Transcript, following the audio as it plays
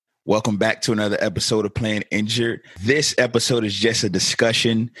Welcome back to another episode of Playing Injured. This episode is just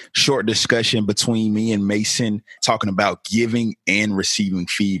a short discussion between me and Mason, talking about giving and receiving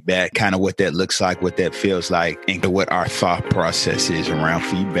feedback, kind of what that looks like, what that feels like, and what our thought process is around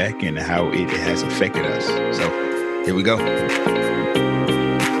feedback and how it has affected us. So here we go.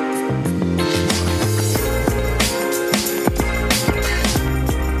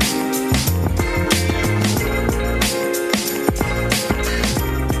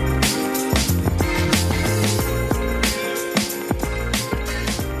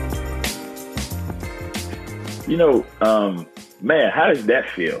 Man, how does that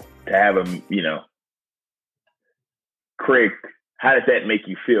feel to have Craig, how does that make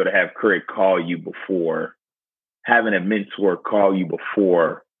you feel to have Craig call you before, having a mentor call you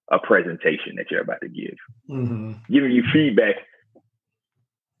before a presentation that you're about to give? Mm-hmm. Giving you feedback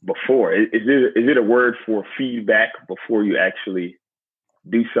before. Is it a word for feedback before you actually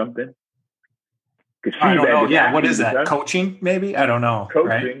do something? I don't know. Yeah, what is that? Coaching, maybe? I don't know.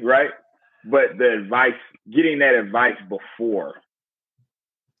 Coaching, right? But the advice, getting that advice before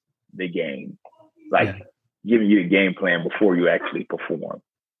the game, giving you the game plan before you actually perform.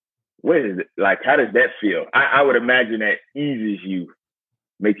 What is it like? How does that feel? I would imagine that eases you,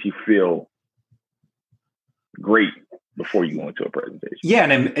 makes you feel great before you go into a presentation.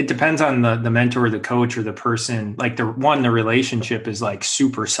 Yeah, and it depends on the mentor, the coach, or the person. Like the relationship is like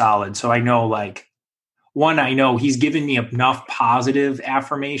super solid. So I know I know he's given me enough positive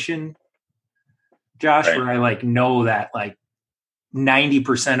affirmation, Josh, right, where I know that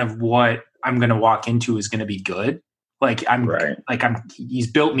 90% of what I'm going to walk into is going to be good.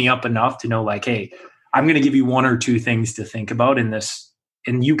 He's built me up enough to know hey, I'm going to give you one or two things to think about in this,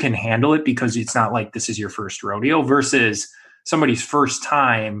 and you can handle it because it's not like this is your first rodeo versus somebody's first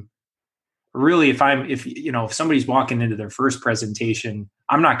time. Really, if somebody's walking into their first presentation,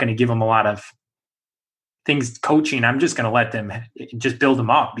 I'm not going to give them a lot of things coaching. I'm just going to let them just build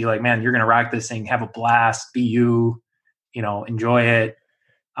them up. Be like, man, you're going to rock this thing, have a blast, be you, enjoy it.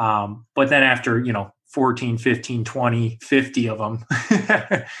 But then after, 14, 15, 20, 50 of them.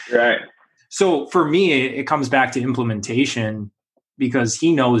 Right. So for me, it comes back to implementation because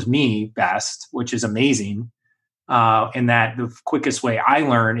he knows me best, which is amazing. And that the quickest way I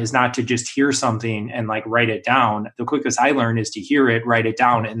learn is not to just hear something and write it down. The quickest I learn is to hear it, write it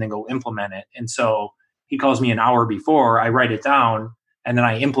down, and then go implement it. And so he calls me an hour before, I write it down, and then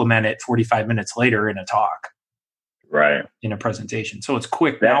I implement it 45 minutes later in a talk. Right. In a presentation. So it's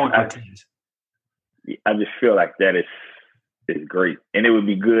quick. Now I just feel like that is great. And it would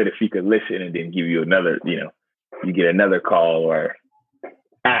be good if he could listen and then give you another, you get another call or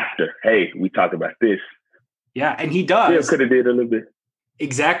after, hey, we talked about this. Yeah. And he does. Could have did a little bit.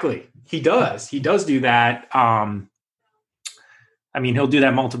 Exactly. He does. He does do that. He'll do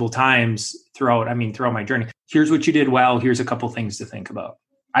that multiple times throughout my journey. Here's what you did well. Here's a couple things to think about.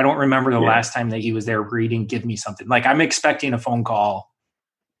 I don't remember the last time that he was there reading, give me something. I'm expecting a phone call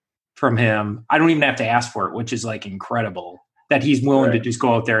from him. I don't even have to ask for it, which is incredible that he's willing to just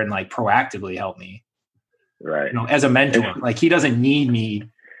go out there and proactively help me. Right. As a mentor, he doesn't need me,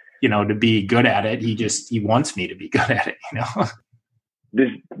 to be good at it. He wants me to be good at it, This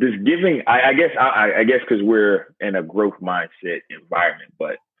giving, I guess because we're in a growth mindset environment,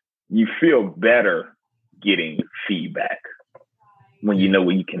 but you feel better getting feedback when you know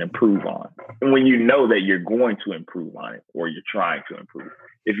what you can improve on, and when you know that you're going to improve on it or you're trying to improve.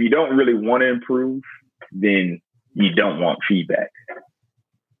 If you don't really want to improve, then you don't want feedback.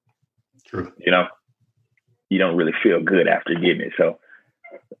 True. You don't really feel good after getting it. So,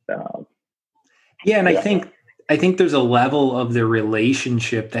 I think there's a level of the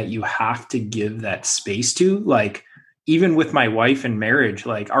relationship that you have to give that space to. Even with my wife in marriage,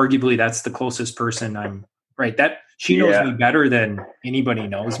 arguably that's the closest person I'm right. That she knows me better than anybody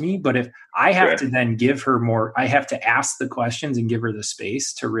knows me. But if I have to then give her more, I have to ask the questions and give her the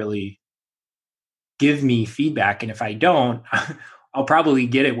space to really give me feedback. And if I don't, I'll probably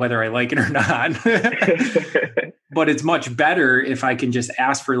get it whether I like it or not. But it's much better if I can just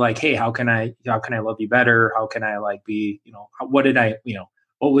ask for hey, how can I love you better? How can I be, what did I,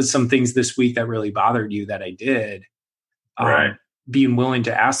 what was some things this week that really bothered you that I did? Right. Being willing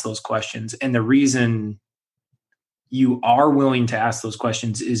to ask those questions. And the reason you are willing to ask those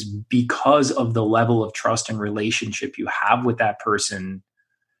questions is because of the level of trust and relationship you have with that person.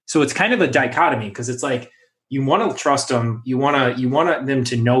 So it's kind of a dichotomy because it's you want to trust them. You want them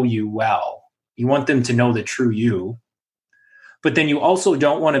to know you well. You want them to know the true you, but then you also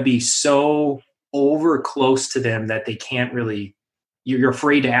don't want to be so over close to them that they can't really you're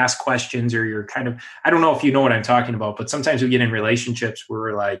afraid to ask questions, or you're kind of, I don't know if you know what I'm talking about, but sometimes we get in relationships where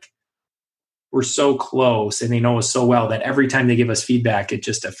we're like, we're so close and they know us so well that every time they give us feedback, it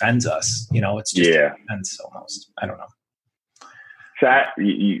just offends us. It's just offense almost. I don't know. So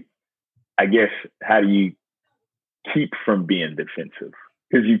I guess, how do you keep from being defensive?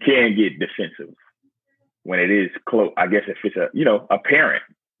 Because you can get defensive when it is close. I guess if it's a parent,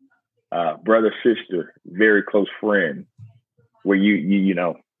 brother, sister, very close friend, where you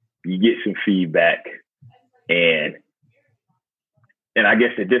get some feedback, and I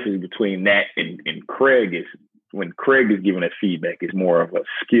guess the difference between that and Craig is, when Craig is giving us feedback, is more of a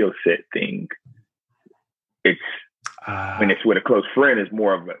skill set thing. It's when it's with a close friend, it's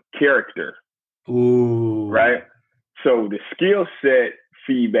more of a character. Ooh. Right? So the skill set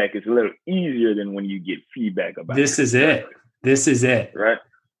feedback is a little easier than when you get feedback about this is it. This is it. Right?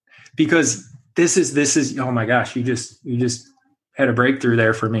 Because this is oh my gosh, you just had a breakthrough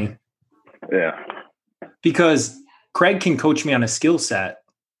there for me. Yeah. Because Craig can coach me on a skill set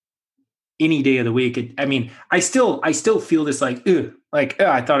any day of the week. I still feel this like,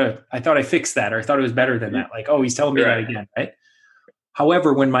 I thought I fixed that, or I thought it was better than that. Like, oh, he's telling me that again, right?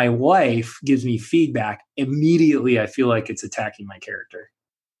 However, when my wife gives me feedback, immediately I feel like it's attacking my character.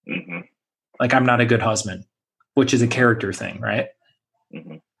 Mm-hmm. Like I'm not a good husband, which is a character thing, right?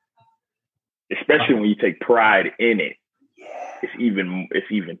 Mm-hmm. Especially when you take pride in it, it's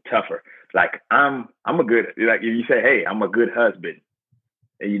even tougher. Like I'm a good, like if you say, hey, I'm a good husband,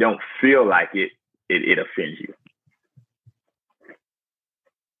 and you don't feel like it offends you.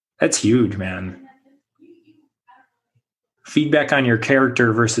 That's huge, man. Feedback on your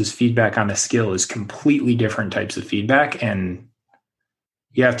character versus feedback on a skill is completely different types of feedback, and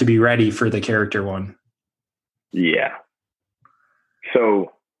you have to be ready for the character one. Yeah.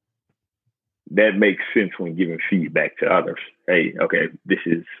 So that makes sense when giving feedback to others. Hey, okay,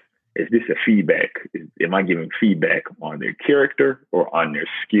 is this a feedback? Am I giving feedback on their character or on their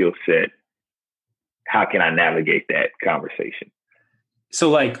skill set? How can I navigate that conversation? So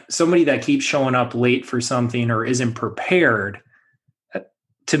like somebody that keeps showing up late for something or isn't prepared,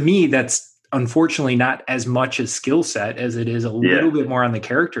 to me, that's unfortunately not as much a skill set as it is a little bit more on the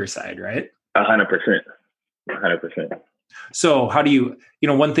character side, right? 100%. 100%. So how do you,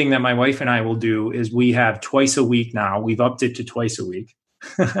 one thing that my wife and I will do is we have twice a week now. We've upped it to twice a week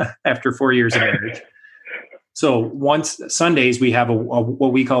after 4 years of marriage. So once Sundays, we have a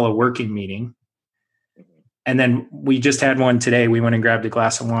what we call a working meeting. And then we just had one today. We went and grabbed a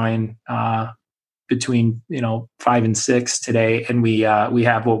glass of wine between 5 and 6 today, and we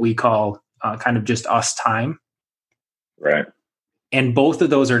have what we call kind of just us time. Right. And both of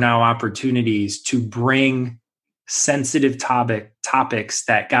those are now opportunities to bring sensitive topics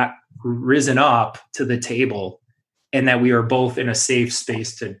that got risen up to the table, and that we are both in a safe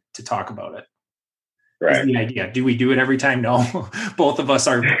space to talk about it. Right. Is the idea. Do we do it every time? No. Both of us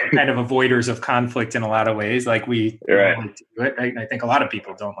are kind of avoiders of conflict in a lot of ways. Like we don't like to do it. I think a lot of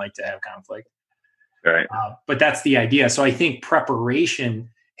people don't like to have conflict. Right. But that's the idea. So I think preparation.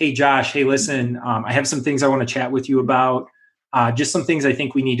 Hey, Josh. Hey, listen. I have some things I want to chat with you about. Just some things I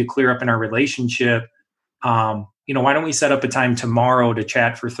think we need to clear up in our relationship. Why don't we set up a time tomorrow to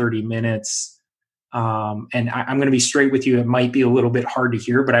chat for 30 minutes? And I'm going to be straight with you. It might be a little bit hard to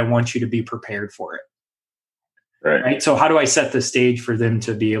hear, but I want you to be prepared for it. Right. So how do I set the stage for them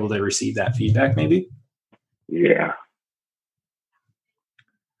to be able to receive that feedback? Maybe. Yeah.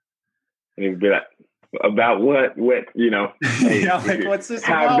 About what, hey, like, what's this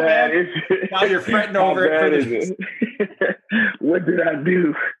how about, bad man? is it? Now you're fretting over it. How bad is it? What did I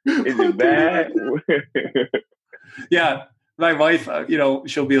do? Is it bad? Yeah. My wife,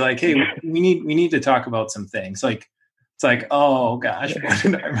 she'll be like, hey, we need to talk about some things. Like, it's like, oh gosh, what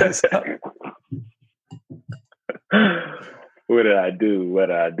did I mess up? What did I do?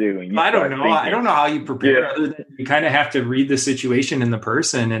 I don't know. I don't know how you prepare. Other than you kind of have to read the situation and the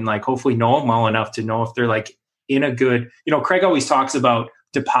person, and like hopefully know them well enough to know if they're like in a good. Craig always talks about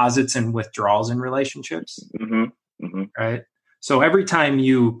deposits and withdrawals in relationships, right? So every time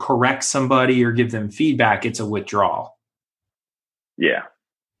you correct somebody or give them feedback, it's a withdrawal. Yeah.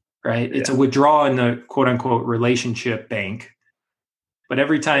 Right. It's a withdrawal in the quote unquote relationship bank. But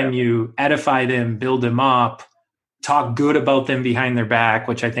every time you edify them, build them up, talk good about them behind their back,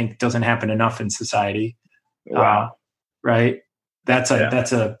 which I think doesn't happen enough in society. Wow. Right. That's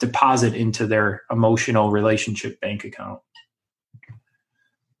a deposit into their emotional relationship bank account.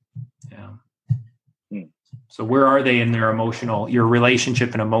 Yeah. So where are they in their your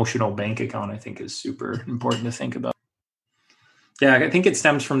relationship and emotional bank account, I think is super important to think about. Yeah. I think it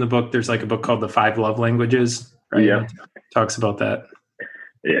stems from the book. There's like a book called The 5 Love Languages. right? Yeah. Talks about that.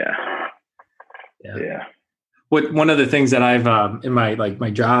 Yeah. One of the things that I've in my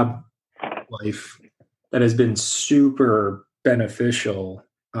job life that has been super beneficial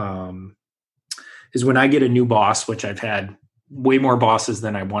is when I get a new boss, which I've had way more bosses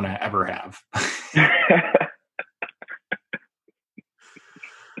than I want to ever have.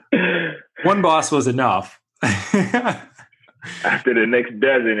 One boss was enough. After the next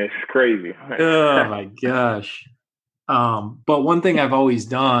dozen, it's crazy. Oh my gosh. But one thing I've always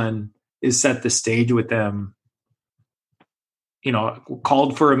done is set the stage with them,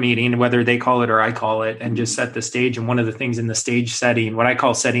 called for a meeting, whether they call it or I call it, and just set the stage. And one of the things in the stage setting, what I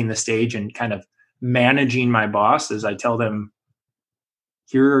call setting the stage and kind of managing my boss, is I tell them,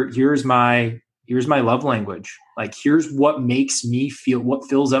 here's my love language. Like, here's what makes me feel, what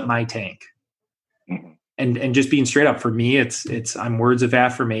fills up my tank. And just being straight up, for me, I'm words of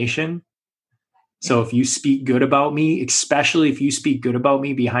affirmation. So if you speak good about me, especially if you speak good about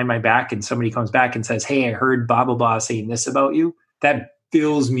me behind my back and somebody comes back and says, hey, I heard blah, blah, blah saying this about you, that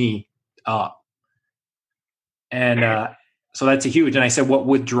fills me up. And so that's a huge. And I said, what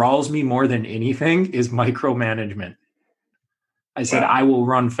withdraws me more than anything is micromanagement. I said, I will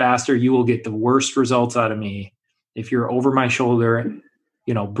run faster. You will get the worst results out of me if you're over my shoulder,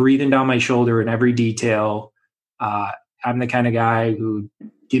 breathing down my shoulder in every detail. I'm the kind of guy who,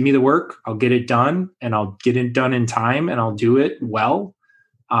 give me the work, I'll get it done, and I'll get it done in time, and I'll do it well.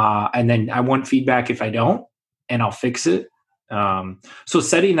 And then I want feedback if I don't, and I'll fix it. So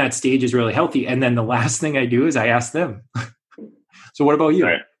setting that stage is really healthy. And then the last thing I do is I ask them, so what about you?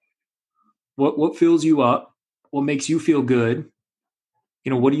 Right. What fills you up? What makes you feel good?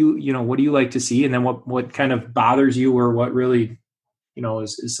 What do you like to see? And then what kind of bothers you, or what really,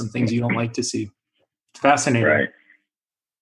 is some things you don't like to see? It's fascinating. Right.